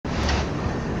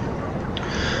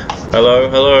Hello,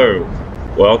 hello.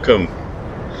 Welcome.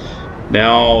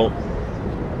 Now,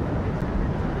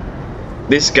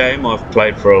 this game I've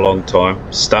played for a long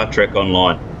time, Star Trek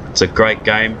Online. It's a great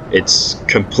game. It's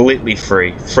completely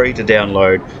free to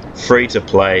download, free to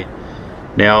play.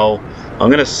 Now, I'm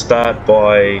going to start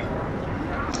by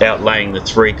outlaying the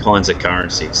three kinds of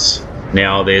currencies.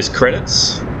 Now, there's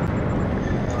credits.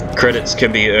 Credits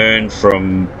can be earned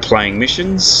from playing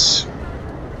missions,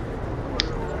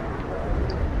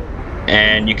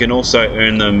 and you can also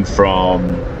earn them from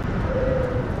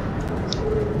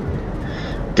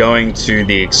going to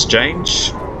the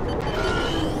exchange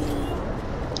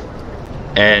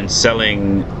and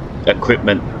selling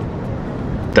equipment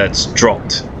that's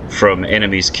dropped from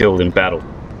enemies killed in battle,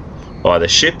 either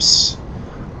ships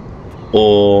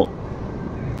or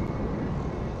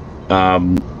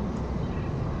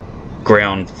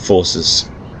ground forces.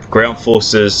 Ground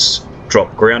forces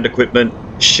drop ground equipment,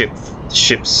 ships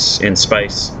in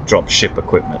space drop ship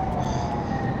equipment.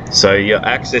 So you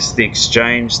access the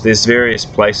exchange. There's various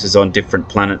places on different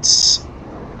planets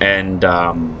and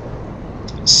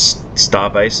star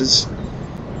bases.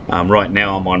 Right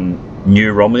now I'm on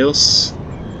New Romulus.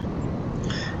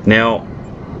 Now,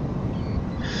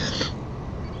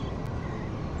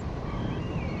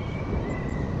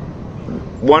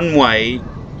 one way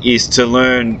is to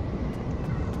learn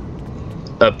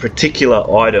a particular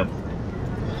item,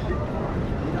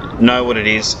 know what it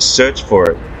is, search for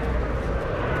it.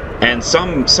 And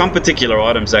some particular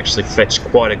items actually fetch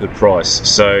quite a good price.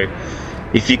 So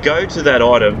if you go to that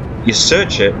item, you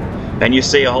search it, and you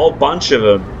see a whole bunch of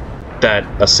them that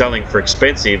are selling for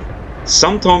expensive,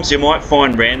 sometimes you might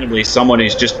find randomly someone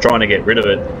who's just trying to get rid of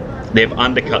it. They've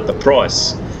undercut the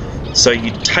price. So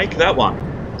you take that one,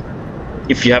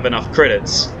 if you have enough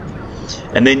credits,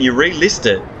 and then you relist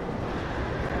it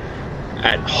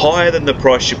at higher than the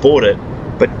price you bought it,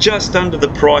 but just under the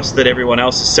price that everyone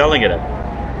else is selling it at.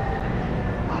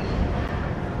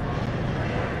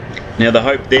 Now the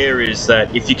hope there is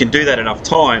that if you can do that enough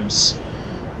times,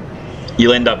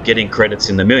 you'll end up getting credits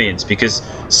in the millions, because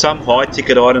some high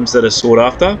ticket items that are sought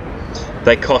after,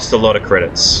 they cost a lot of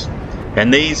credits.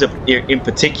 And these are in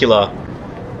particular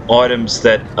items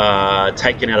that are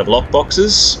taken out of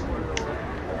lockboxes,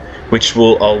 which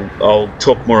I'll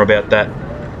talk more about that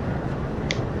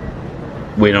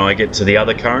when I get to the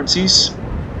other currencies.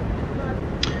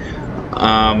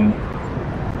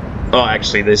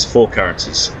 Actually there's 4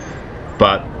 currencies,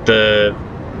 but the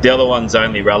other one's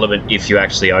only relevant if you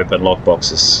actually open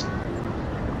lockboxes.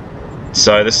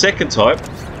 So the second type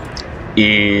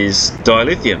is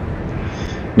dilithium.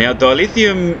 Now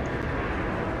dilithium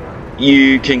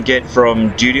you can get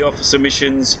from duty officer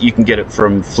missions, you can get it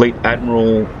from fleet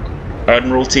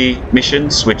admiralty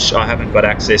missions, which I haven't got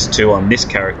access to on this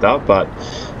character, but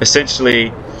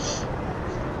essentially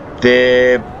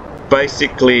they're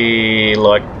basically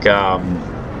like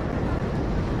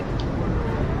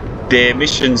they're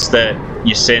missions that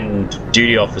you send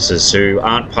duty officers who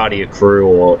aren't part of your crew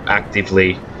or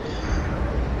actively.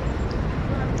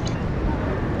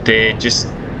 They're just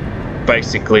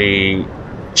basically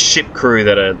ship crew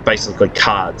that are basically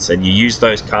cards, and you use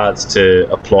those cards to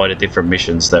apply to different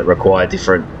missions that require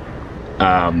different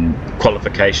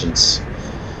qualifications.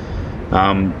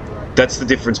 That's the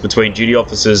difference between duty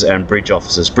officers and bridge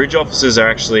officers. Bridge officers are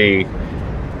actually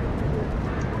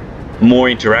more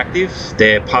interactive.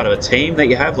 They're part of a team that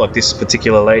you have, like this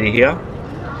particular lady here.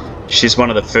 She's one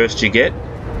of the first you get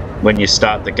when you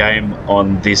start the game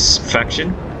on this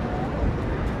faction.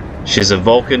 She's a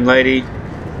Vulcan lady.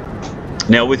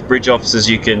 Now with bridge officers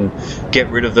you can get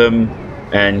rid of them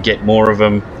and get more of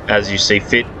them as you see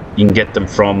fit. You can get them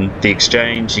from the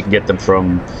exchange, you can get them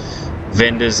from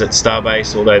vendors at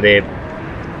Starbase, although they're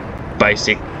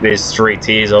basic. There's 3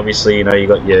 tiers obviously, you know, you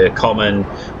got your common,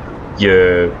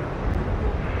 your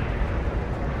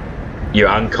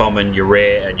uncommon, your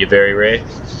rare, and your very rare.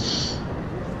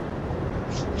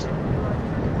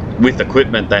 With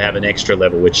equipment they have an extra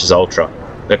level which is ultra.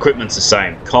 The equipment's the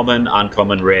same: common,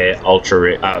 uncommon, rare, ultra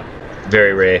rare,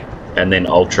 very rare, and then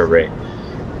ultra rare.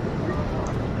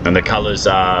 And the colors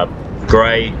are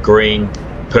grey, green,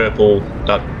 purple,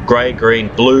 grey, green,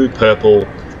 blue, purple,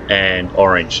 and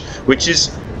orange, which is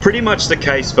pretty much the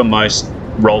case for most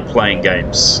role-playing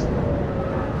games.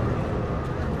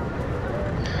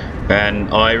 And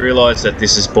I realise that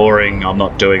this is boring. I'm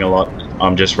not doing a lot.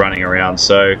 I'm just running around.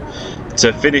 So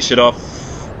to finish it off,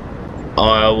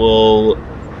 I will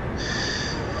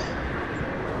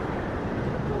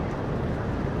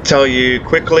tell you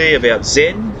quickly about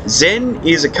Zen. Zen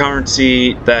is a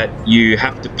currency that you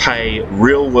have to pay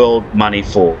real world money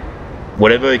for.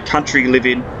 Whatever country you live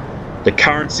in, the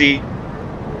currency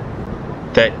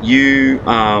that you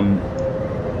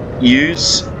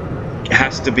use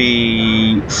has to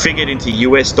be figured into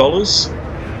US dollars,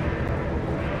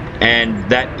 and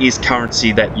that is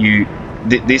currency that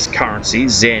this currency,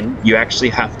 Zen, you actually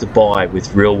have to buy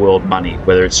with real world money,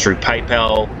 whether it's through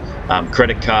PayPal,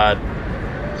 credit card.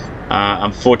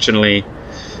 Unfortunately,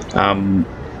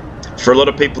 for a lot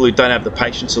of people who don't have the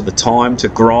patience or the time to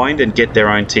grind and get their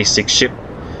own T6 ship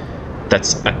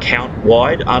that's account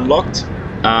wide unlocked,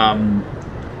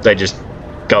 they just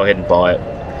go ahead and buy it.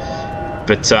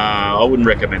 But I wouldn't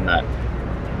recommend that.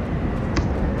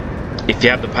 If you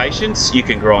have the patience, you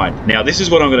can grind. Now this is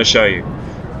what I'm going to show you.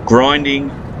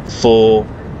 Grinding for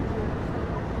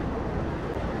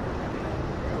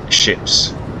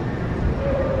ships.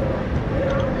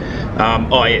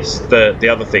 Oh yes, the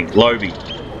other thing, Lobi.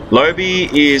 Lobi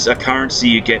is a currency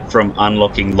you get from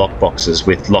unlocking lockboxes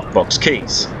with lockbox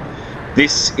keys.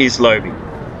 This is Lobi.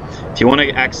 If you want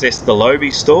to access the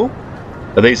Lobi store,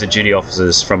 these are duty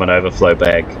officers from an overflow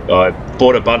bag. I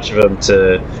bought a bunch of them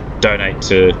to donate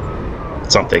to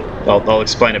something. I'll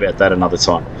explain about that another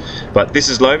time. But this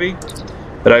is Lobi.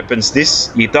 It opens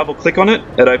this. You double click on it,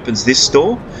 it opens this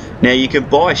store. Now you can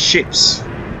buy ships.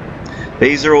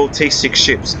 These are all T6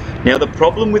 ships. Now the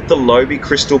problem with the Lobi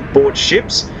crystal bought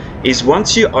ships is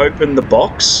once you open the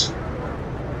box,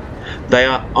 they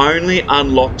are only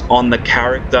unlocked on the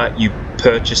character you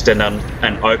purchased and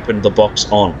opened the box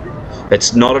on.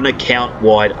 It's not an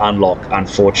account-wide unlock,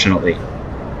 unfortunately.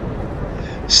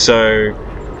 So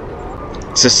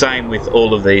it's the same with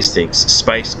all of these things.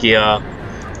 Space gear,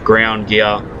 ground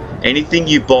gear, anything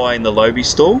you buy in the Lobi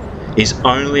store is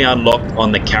only unlocked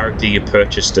on the character you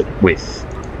purchased it with.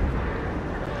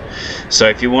 So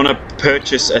if you want to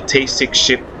purchase a T6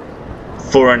 ship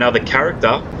for another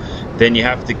character, then you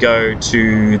have to go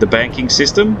to the banking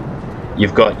system.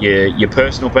 You've got your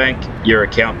personal bank, your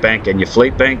account bank, and your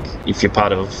fleet bank if you're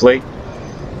part of a fleet.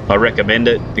 I recommend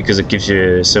it because it gives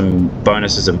you some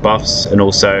bonuses and buffs, and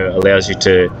also allows you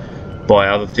to buy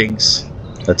other things.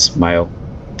 That's mail,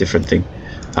 different thing.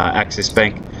 Access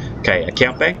bank. Okay,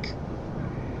 account bank.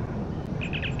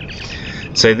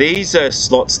 So these are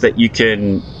slots that you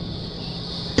can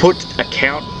put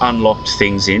account unlocked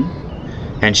things in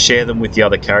and share them with the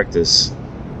other characters.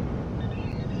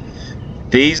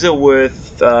 These are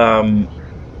worth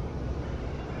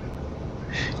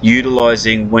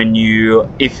utilizing when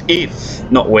you, if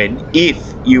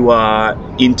you are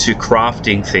into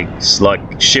crafting things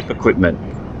like ship equipment,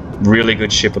 really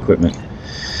good ship equipment.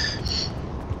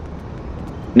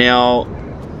 Now,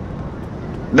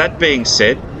 that being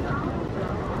said,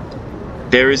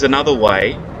 there is another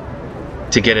way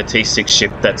to get a T6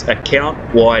 ship that's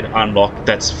account-wide unlocked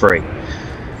that's free.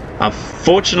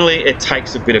 Unfortunately, it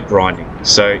takes a bit of grinding.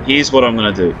 So here's what I'm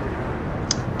going to do.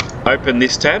 Open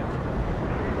this tab.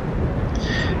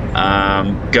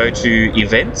 Go to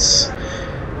events,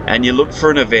 and you look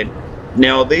for an event.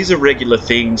 Now these are regular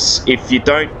things. If you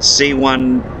don't see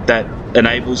one that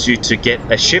enables you to get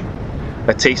a ship,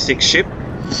 a T6 ship,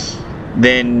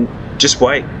 then just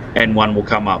wait and one will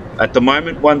come up. At the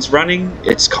moment one's running,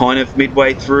 it's kind of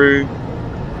midway through.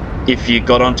 If you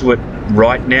got onto it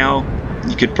right now,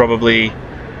 you could probably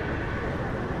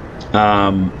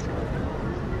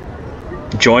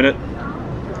join it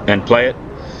and play it.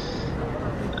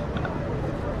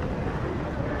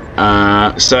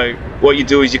 So what you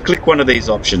do is you click one of these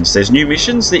options. There's new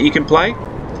missions that you can play.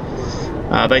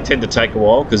 They tend to take a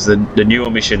while because the newer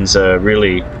missions are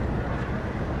really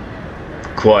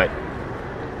quite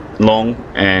long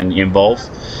and involved.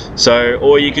 So,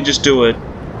 or you can just do a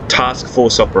task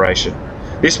force operation.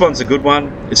 This one's a good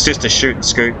one. It's just a shoot and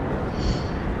scoot.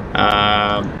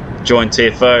 Join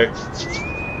TFO.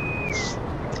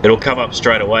 It'll come up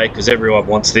straight away because everyone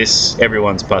wants this.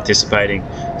 Everyone's participating,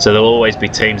 so there'll always be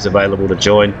teams available to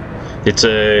join. It's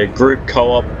a group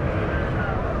co-op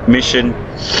mission,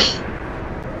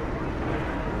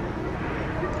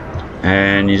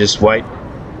 and you just wait,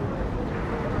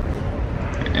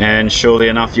 and surely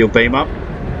enough you'll beam up.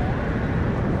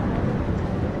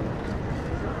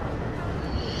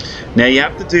 Now you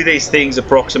have to do these things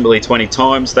approximately 20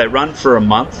 times. They run for a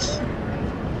month,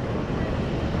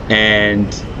 and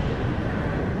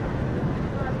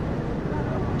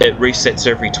it resets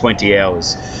every 20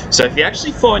 hours. So if you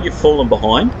actually find you've fallen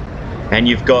behind and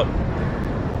you've got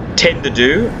 10 to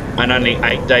do and only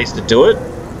 8 days to do it,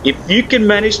 if you can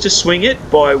manage to swing it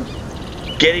by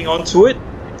getting onto it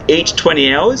each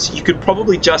 20 hours, you could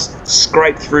probably just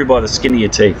scrape through by the skin of your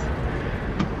teeth.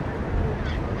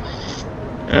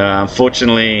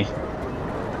 Unfortunately,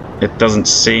 it doesn't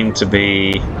seem to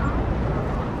be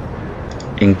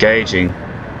engaging.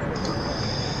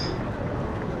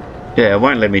 Yeah, it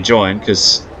won't let me join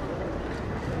because...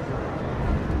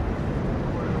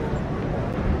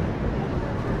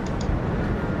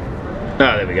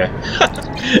 Oh, there we go.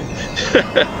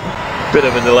 Bit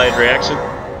of a delayed reaction.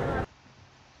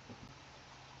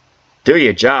 Do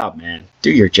your job, man.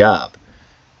 Do your job.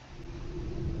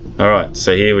 Alright,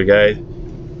 so here we go.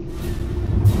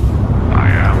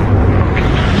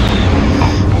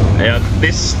 Now,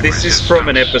 this is from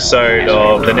an episode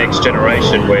of The Next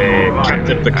Generation where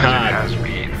Captain Picard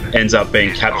ends up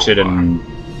being captured and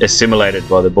assimilated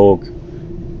by the Borg.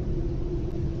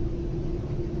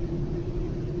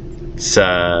 It's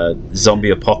zombie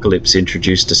apocalypse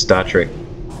introduced to Star Trek.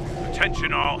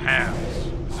 Attention all hands.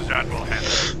 This is Admiral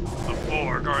Henry. The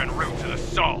Borg are en route to the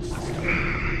Sol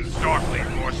system. Starfleet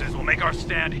forces will make our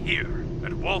stand here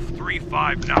at Wolf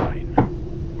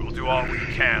 359. We'll do all we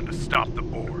can to stop the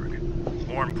Borg.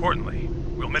 More importantly,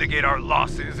 we'll mitigate our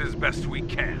losses as best we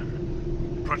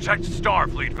can. Protect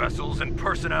Starfleet vessels and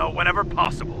personnel whenever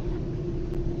possible.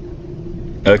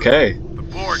 Okay. The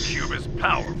Borg cube is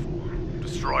powerful.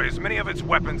 Destroy as many of its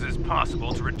weapons as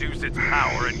possible to reduce its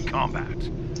power in combat.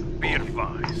 Be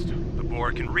advised, the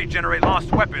Borg can regenerate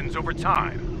lost weapons over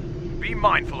time. Be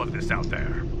mindful of this out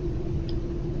there.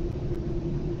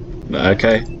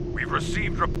 Okay. We've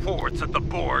received reports that the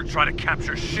Borg try to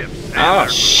capture ships. Ah,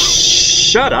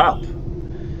 shut up!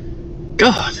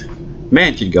 God,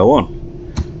 man can go on.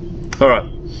 Alright.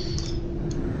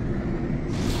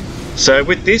 So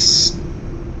with this,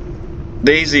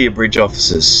 these are your bridge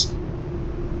officers.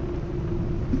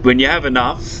 When you have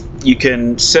enough, you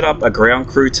can set up a ground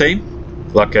crew team,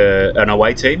 like an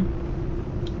away team,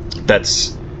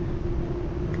 that's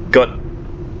got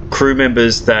crew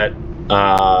members that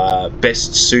are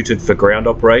best suited for ground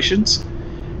operations,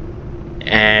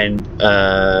 and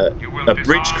a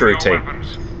bridge crew team.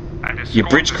 Your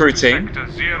bridge crew team,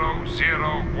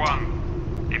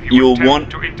 you'll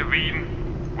want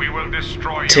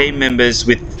team members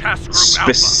with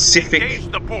specific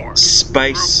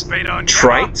space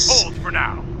traits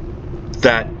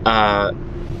that are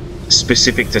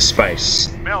specific to space.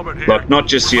 Like, not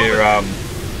just your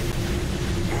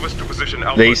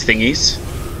these thingies.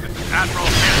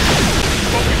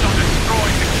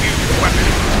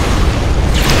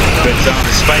 But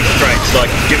space traits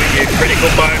like giving you critical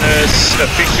bonus,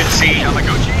 efficiency.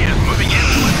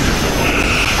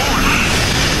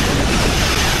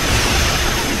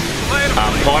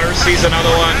 Piracy is another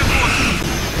one.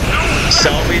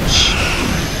 Salvage.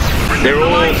 They're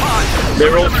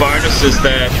all bonuses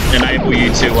that enable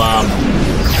you to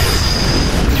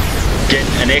get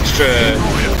an extra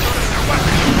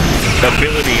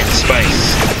ability in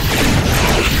space.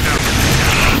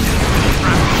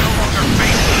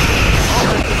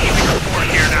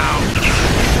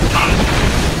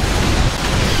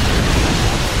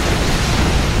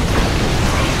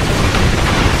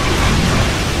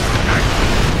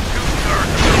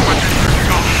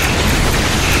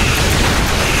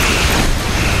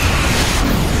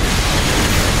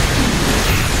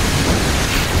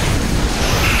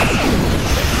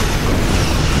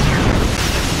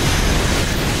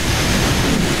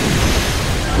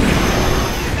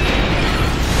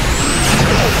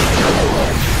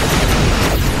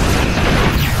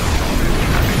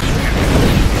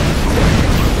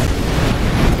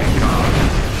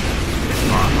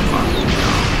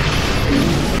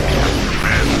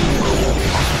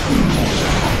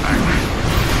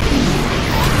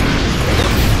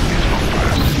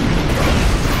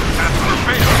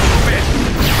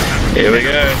 Here we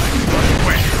go.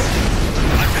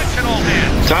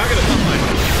 Target it!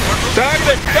 Target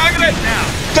it! Target it!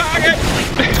 Target!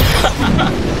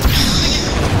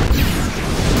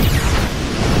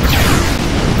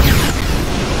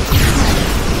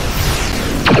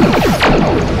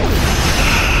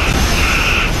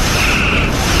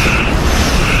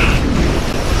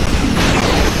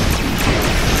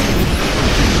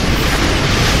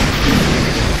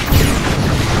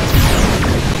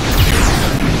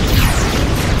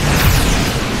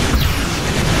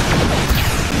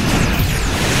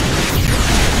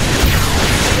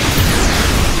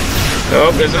 Oh,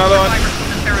 there's another one.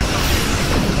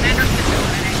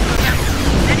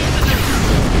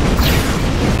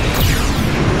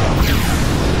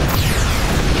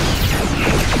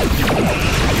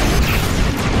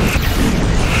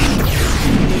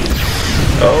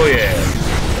 Oh yeah.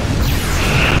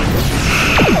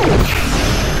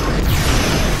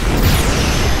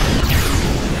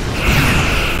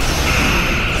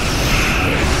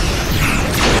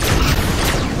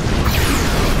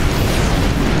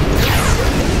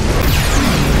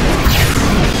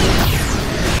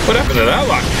 What happened to that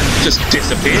one? Just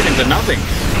disappeared into nothing.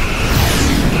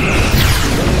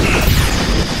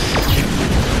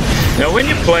 Now when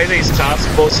you play these task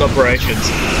force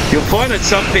operations, you'll find that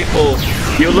some people,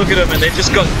 you'll look at them and they've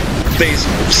just got these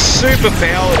super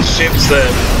powered ships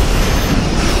that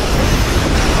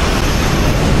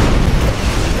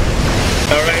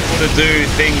are able to do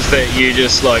things that you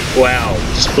just like, wow,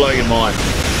 just blow your mind.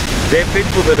 They're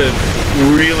people that have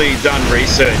really done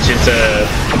research into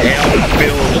how to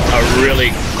build a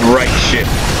really great ship.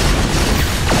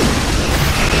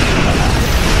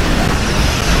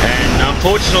 And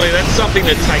unfortunately, that's something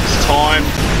that takes time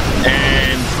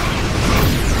and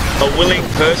a willing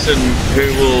person who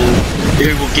will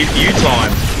give you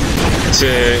time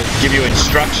to give you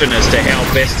instruction as to how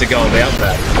best to go about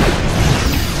that.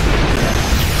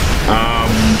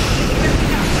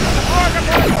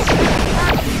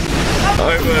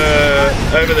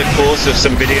 Over the course of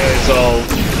some videos, I'll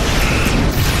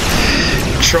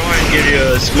try and give you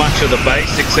as much of the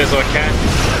basics as I can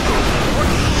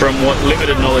from what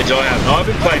limited knowledge I have. And I've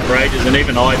been playing for ages and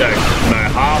even I don't know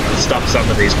half the stuff some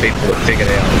of these people have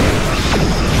figured out.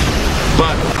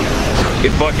 But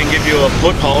if I can give you a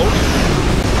foothold,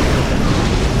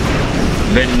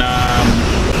 then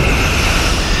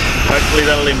hopefully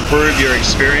that'll improve your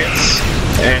experience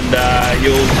and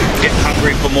you'll get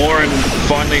hungry for more and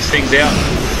find these things out.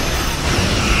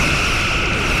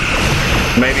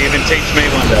 Maybe even teach me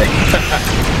one day.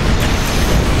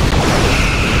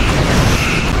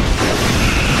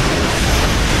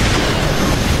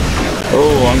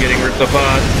 Oh, I'm getting ripped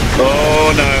apart.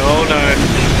 Oh no, oh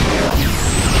no.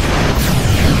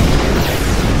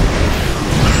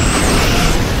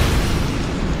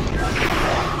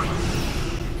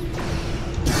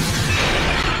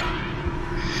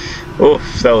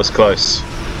 Oof, that was close.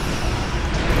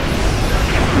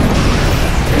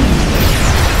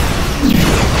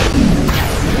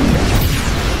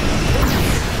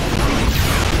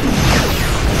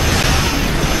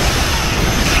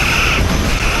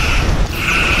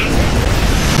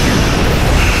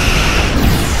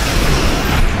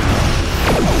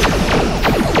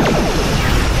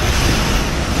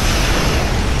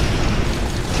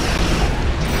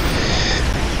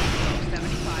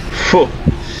 Phew.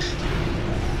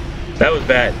 That was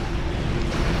bad.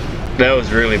 That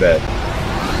was really bad.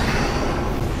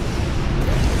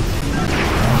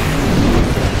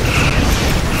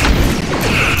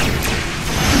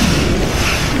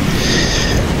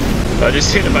 I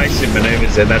just hit evasive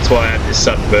maneuvers and that's why I had this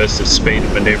sudden burst of speed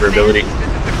and maneuverability.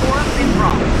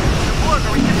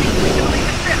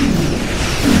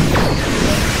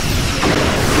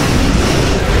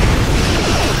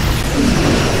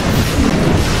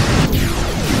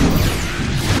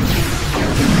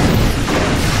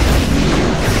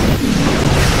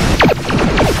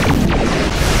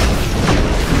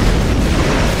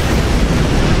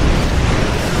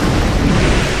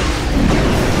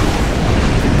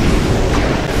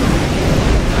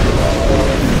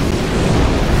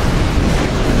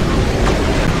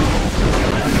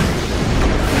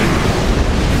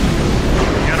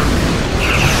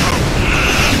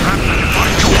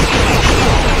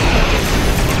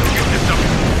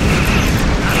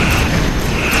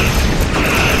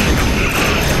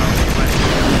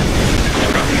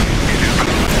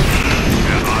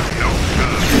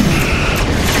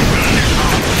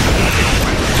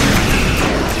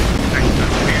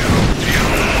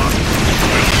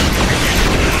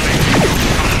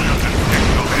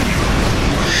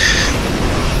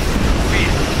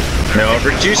 Now I've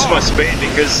reduced my speed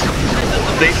because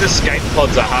these escape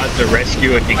pods are hard to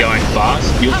rescue if you're going fast.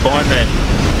 You'll find that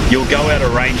you'll go out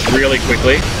of range really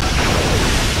quickly.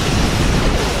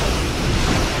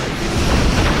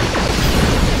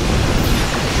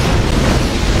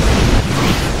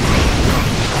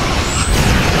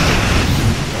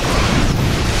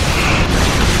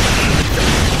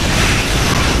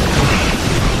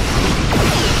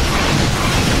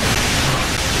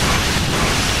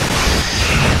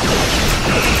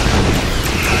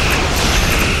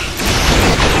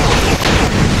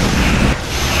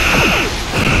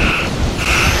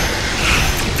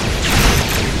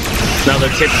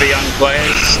 Another tip for young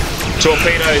players,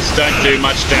 torpedoes don't do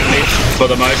much damage for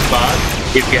the most part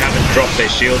if you haven't dropped their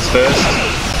shields first.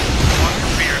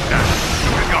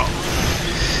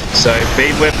 So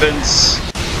beam weapons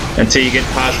until you get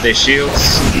past their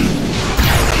shields,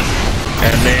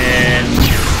 and then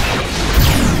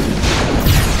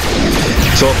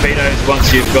torpedoes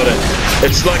once you've got it.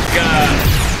 It's like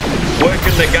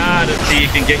working the guard until you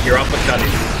can get your uppercut in.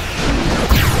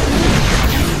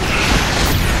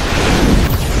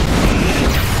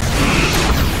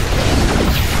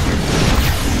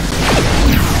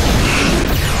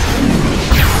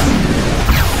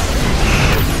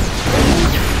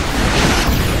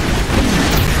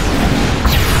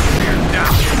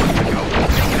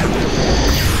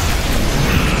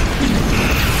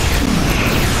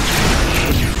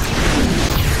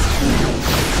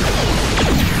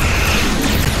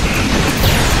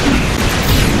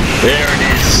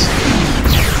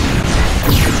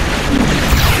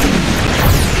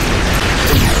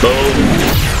 Cool.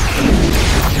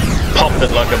 Popped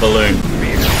it like a balloon.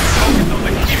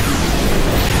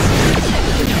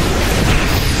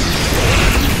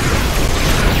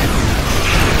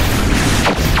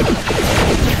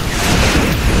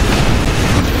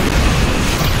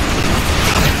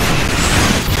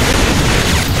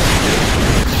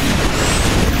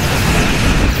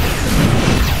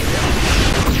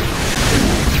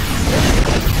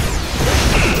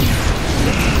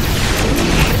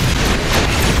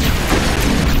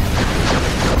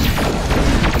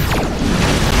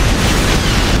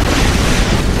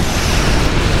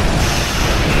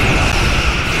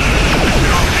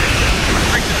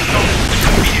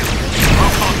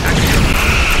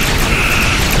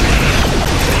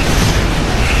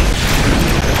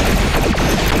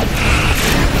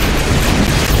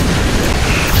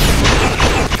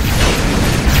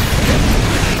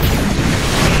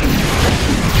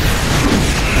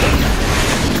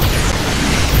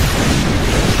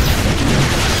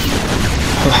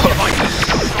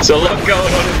 There's a lot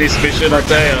going on in this mission, I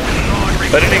tell you.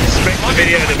 I didn't expect the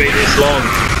video to be this long,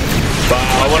 but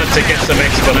I wanted to get some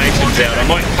explanations out. I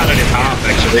might cut it in half,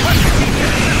 actually.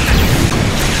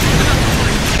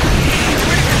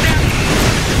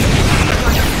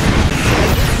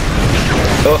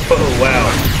 Oh,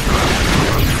 wow.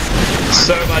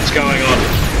 So much going on.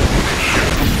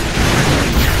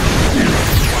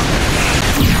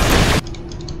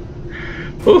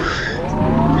 Ooh.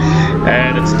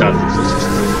 And it's done.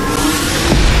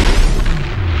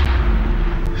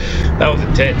 That was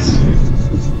intense.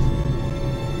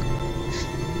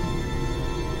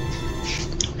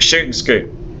 Shoot and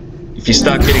scoot. If you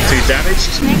start getting too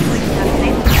damaged,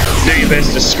 do your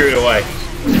best to scoot away.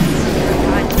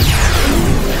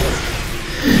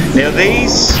 Now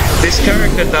this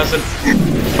character doesn't...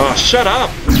 Oh, shut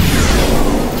up!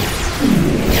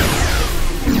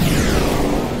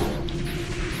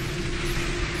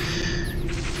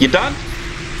 You done?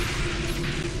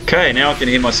 Okay, now I can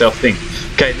hear myself think.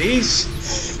 Okay, these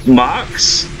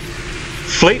marks,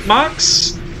 fleet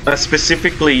marks, are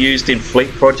specifically used in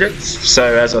fleet projects.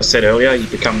 So as I said earlier, you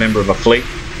become a member of a fleet,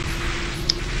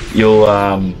 you'll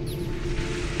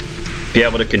be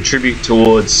able to contribute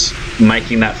towards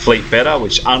making that fleet better,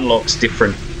 which unlocks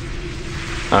different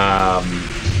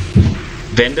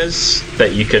vendors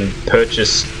that you can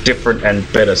purchase different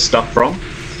and better stuff from.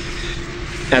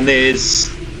 And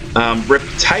there's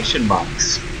reputation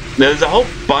marks. There's a whole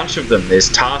bunch of them. There's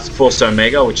Task Force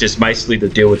Omega, which is basically to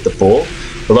deal with the Borg.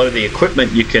 A lot of the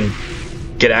equipment you can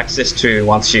get access to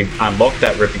once you unlock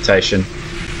that reputation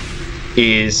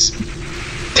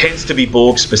tends to be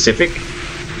Borg specific.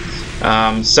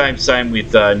 Same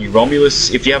with New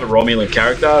Romulus. If you have a Romulan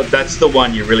character, that's the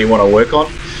one you really want to work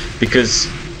on, because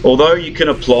although you can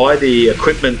apply the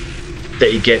equipment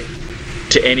that you get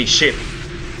to any ship,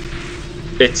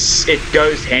 it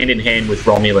goes hand in hand with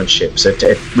Romulan ships. It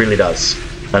really does.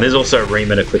 And there's also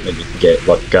Riemann equipment you can get,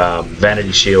 like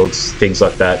vanity shields, things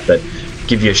like that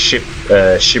give you a ship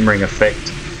shimmering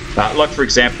effect. Like for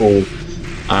example,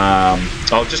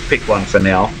 I'll just pick one for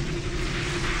now.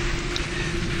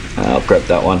 I'll grab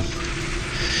that one.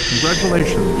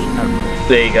 Congratulations, Admiral.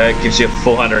 There you go. It gives you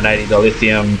 480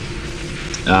 dilithium.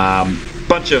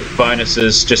 Bunch of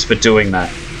bonuses just for doing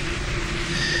that.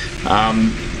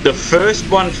 The first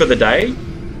one for the day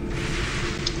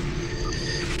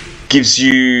gives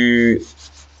you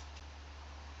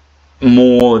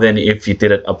more than if you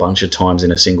did it a bunch of times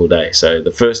in a single day. So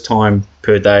the first time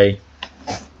per day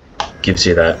gives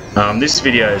you that. This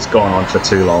video has gone on for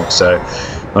too long, so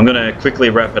I'm going to quickly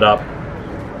wrap it up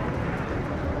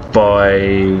by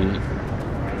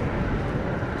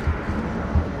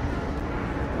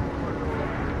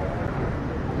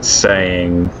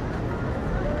saying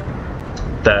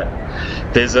that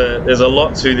there's a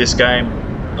lot to this game.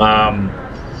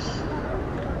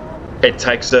 It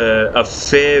takes a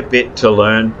fair bit to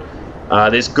learn.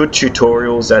 There's good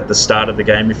tutorials at the start of the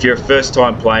game. If you're a first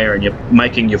time player and you're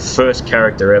making your first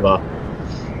character ever,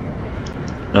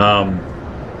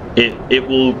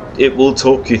 it will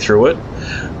talk you through it,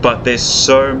 but there's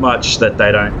so much that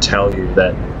they don't tell you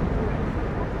that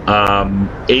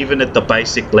even at the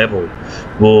basic level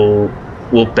will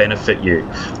benefit you.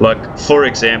 Like for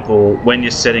example, when you're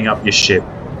setting up your ship,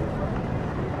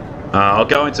 I'll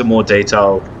go into more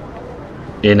detail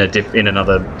in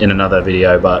another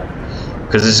video, but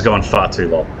because this has gone far too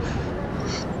long.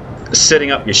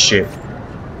 Setting up your ship,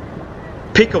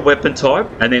 pick a weapon type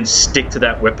and then stick to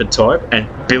that weapon type and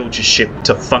build your ship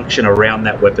to function around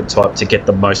that weapon type to get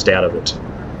the most out of it.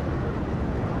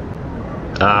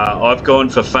 I've gone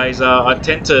for phaser. I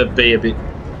tend to be a bit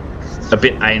a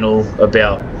bit anal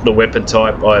about the weapon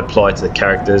type I apply to the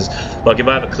characters. Like if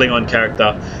I have a Klingon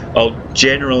character, I'll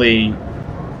generally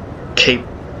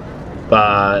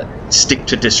stick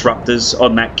to disruptors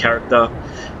on that character.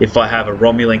 If I have a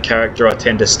Romulan character, I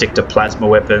tend to stick to plasma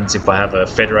weapons. If I have a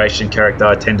Federation character,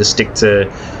 I tend to stick to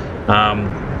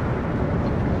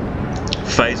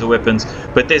phaser weapons.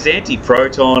 But there's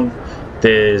anti-proton,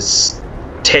 there's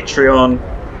Tetrion,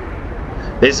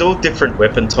 there's all different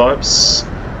weapon types,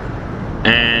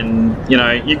 and you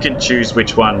know, you can choose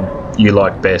which one you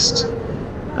like best.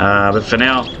 But for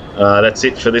now, that's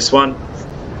it for this one.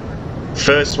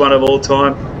 First one of all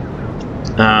time.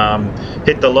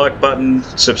 Hit the like button,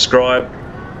 subscribe,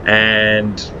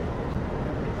 and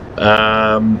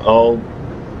I'll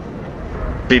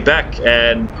be back,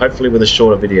 and hopefully with a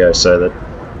shorter video so that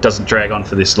it doesn't drag on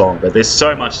for this long. But there's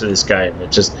so much to this game,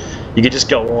 you could just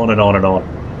go on and on and on.